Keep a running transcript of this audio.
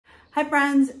Hi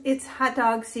friends, it's hot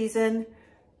dog season.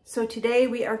 So today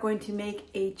we are going to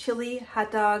make a chili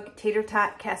hot dog tater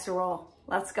tot casserole.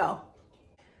 Let's go.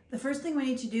 The first thing we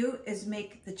need to do is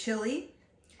make the chili.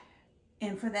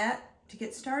 And for that, to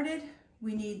get started,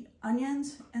 we need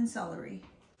onions and celery.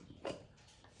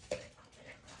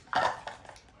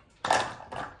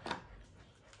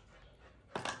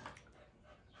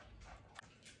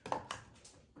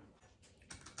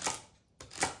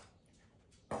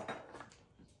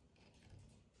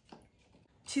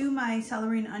 To my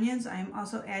celery and onions, I am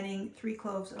also adding 3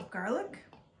 cloves of garlic.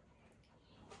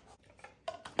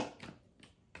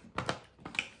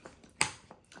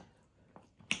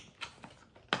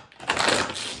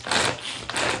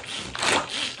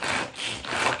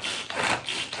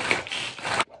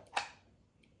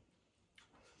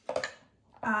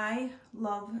 I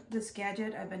love this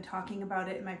gadget. I've been talking about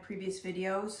it in my previous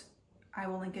videos. I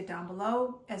will link it down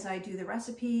below as I do the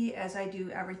recipe, as I do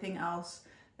everything else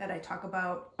that I talk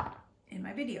about in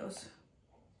my videos.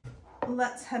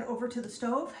 Let's head over to the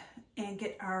stove and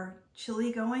get our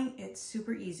chili going. It's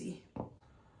super easy.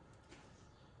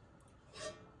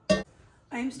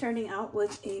 I'm starting out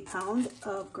with a pound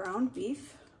of ground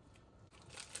beef.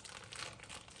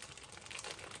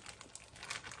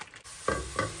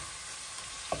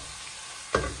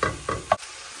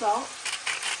 Salt,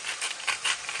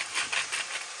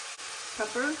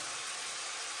 pepper.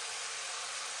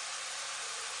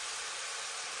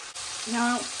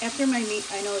 Now, after my meat,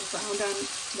 I know it's browned on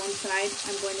one side,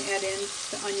 I'm going to add in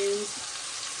the onions,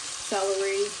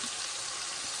 celery,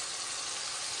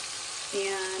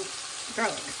 and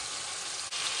garlic.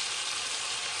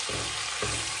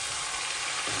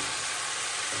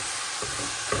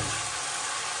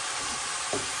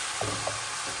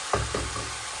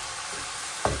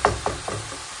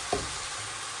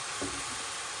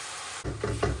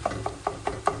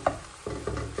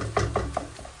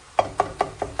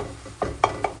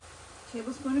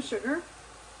 Tablespoon of sugar,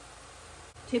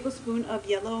 tablespoon of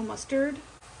yellow mustard,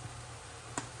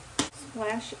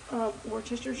 splash of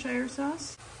Worcestershire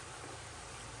sauce,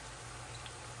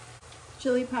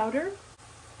 chili powder,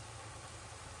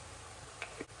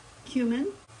 cumin,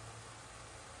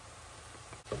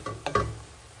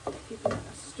 give it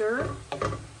a stir,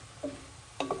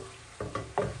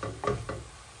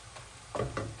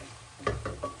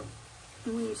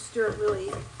 and when you stir,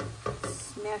 really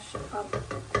smash up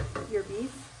your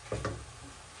beef.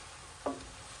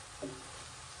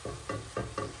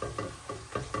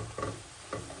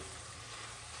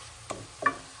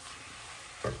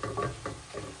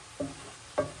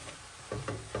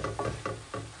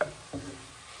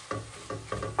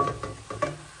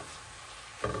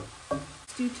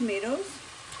 Stewed tomatoes.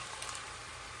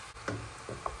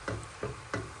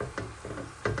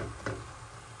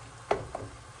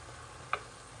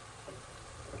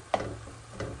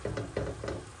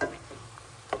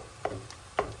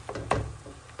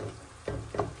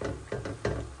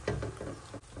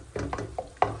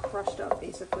 Crushed up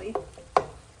basically.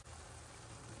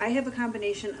 I have a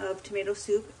combination of tomato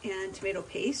soup and tomato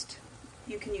paste.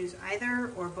 You can use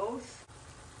either or both.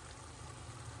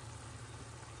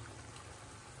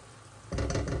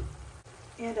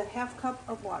 And a half cup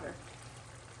of water.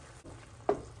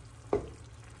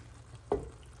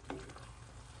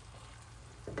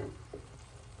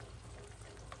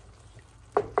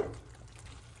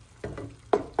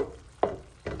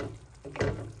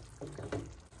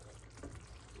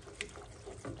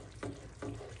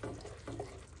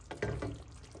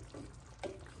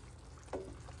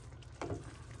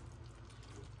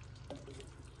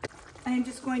 I am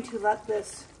just going to let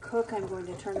this cook. I'm going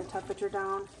to turn the temperature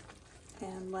down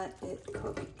and let it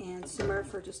cook and simmer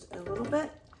for just a little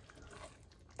bit.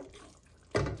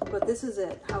 But this is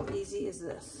it. How easy is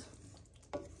this?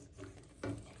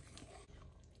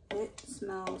 It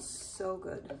smells so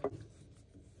good.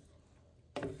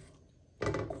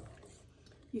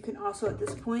 You can also at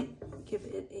this point give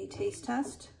it a taste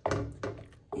test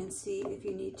and see if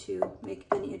you need to make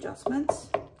any adjustments.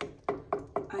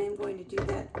 I am going to do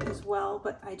that as well,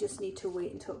 but I just need to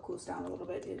wait until it cools down a little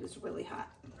bit. It is really hot.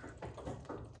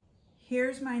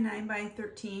 Here's my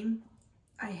 9x13.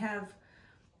 I have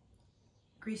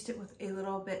greased it with a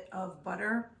little bit of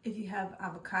butter. If you have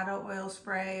avocado oil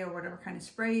spray or whatever kind of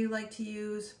spray you like to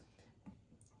use,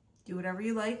 do whatever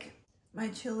you like. My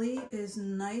chili is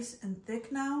nice and thick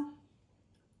now.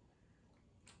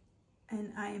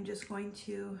 And I am just going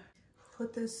to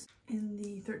put this in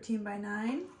the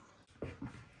 13x9.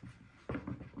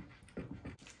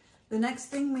 The next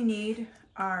thing we need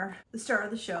are the star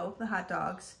of the show, the hot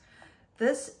dogs.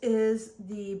 This is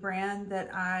the brand that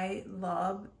I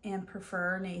love and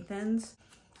prefer, Nathan's.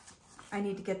 I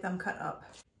need to get them cut up.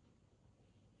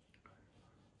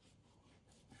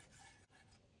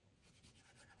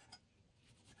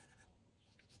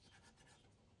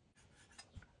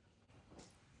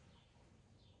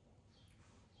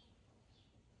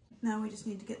 Now we just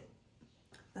need to get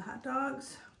the hot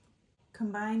dogs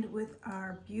combined with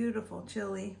our beautiful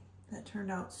chili that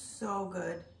turned out so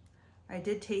good. I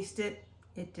did taste it.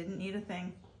 It didn't need a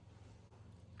thing.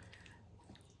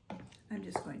 I'm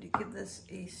just going to give this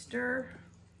a stir.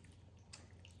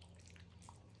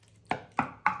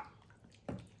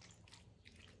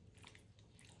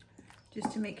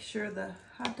 Just to make sure the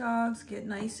hot dogs get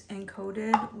nice and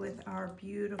coated with our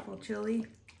beautiful chili.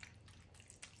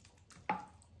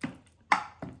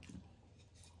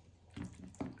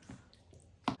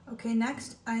 Okay,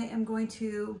 next I am going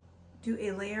to do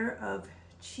a layer of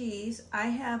cheese. I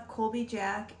have Colby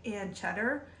Jack and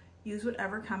cheddar. Use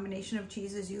whatever combination of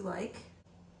cheeses you like.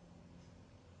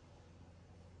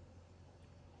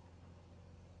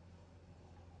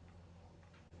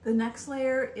 The next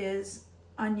layer is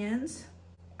onions.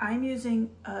 I'm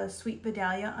using a sweet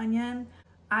Vidalia onion.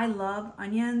 I love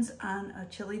onions on a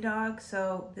chili dog,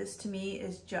 so this to me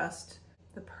is just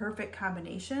the perfect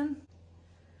combination.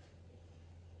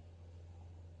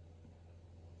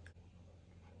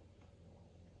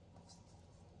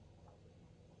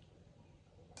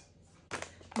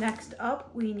 Next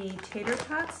up, we need tater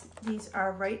tots. These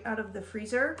are right out of the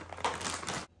freezer.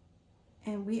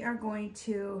 And we are going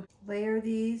to layer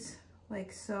these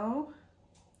like so.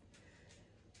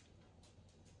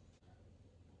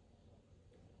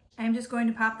 I'm just going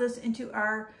to pop this into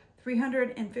our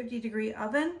 350-degree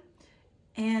oven.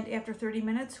 And after 30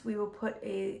 minutes, we will put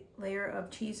a layer of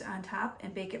cheese on top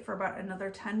and bake it for about another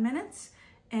 10 minutes.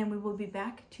 And we will be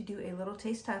back to do a little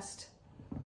taste test.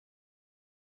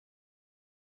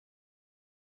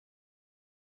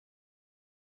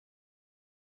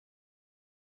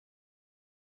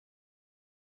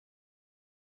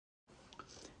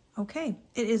 Okay,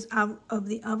 it is out of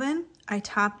the oven. I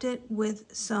topped it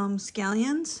with some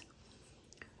scallions.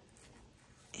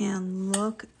 And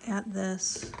look at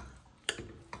this.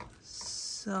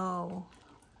 So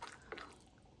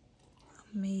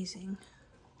amazing.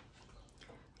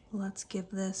 Let's give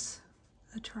this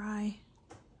a try.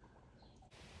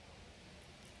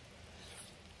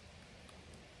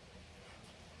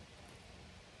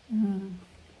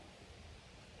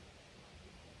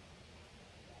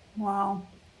 Wow.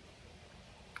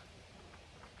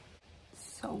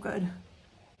 So good.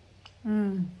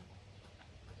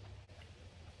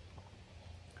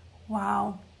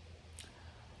 Wow.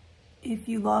 If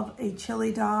you love a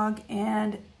chili dog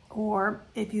or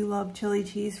if you love chili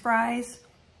cheese fries,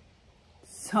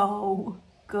 so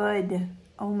good.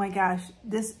 Oh my gosh.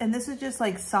 This is just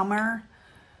like summer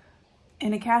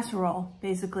in a casserole,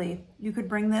 basically. You could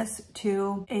bring this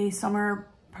to a summer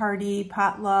party,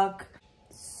 potluck.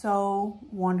 So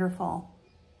wonderful.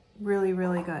 Really,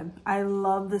 really good. I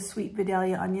love the sweet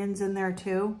Vidalia onions in there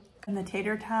too. And the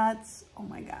tater tots, oh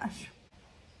my gosh.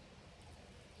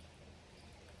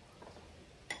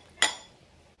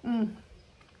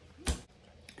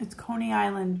 It's Coney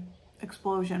Island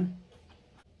explosion.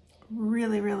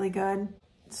 Really, really good.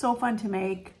 So fun to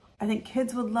make. I think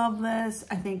kids would love this.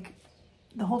 I think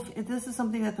this is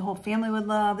something that the whole family would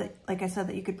love. That, like I said,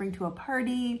 that you could bring to a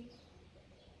party.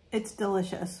 It's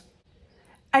delicious.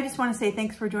 I just want to say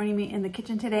thanks for joining me in the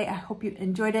kitchen today. I hope you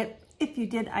enjoyed it. If you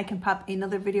did, I can pop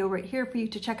another video right here for you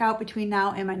to check out between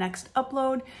now and my next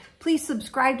upload. Please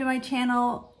subscribe to my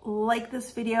channel, like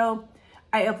this video.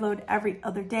 I upload every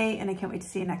other day and I can't wait to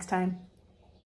see you next time.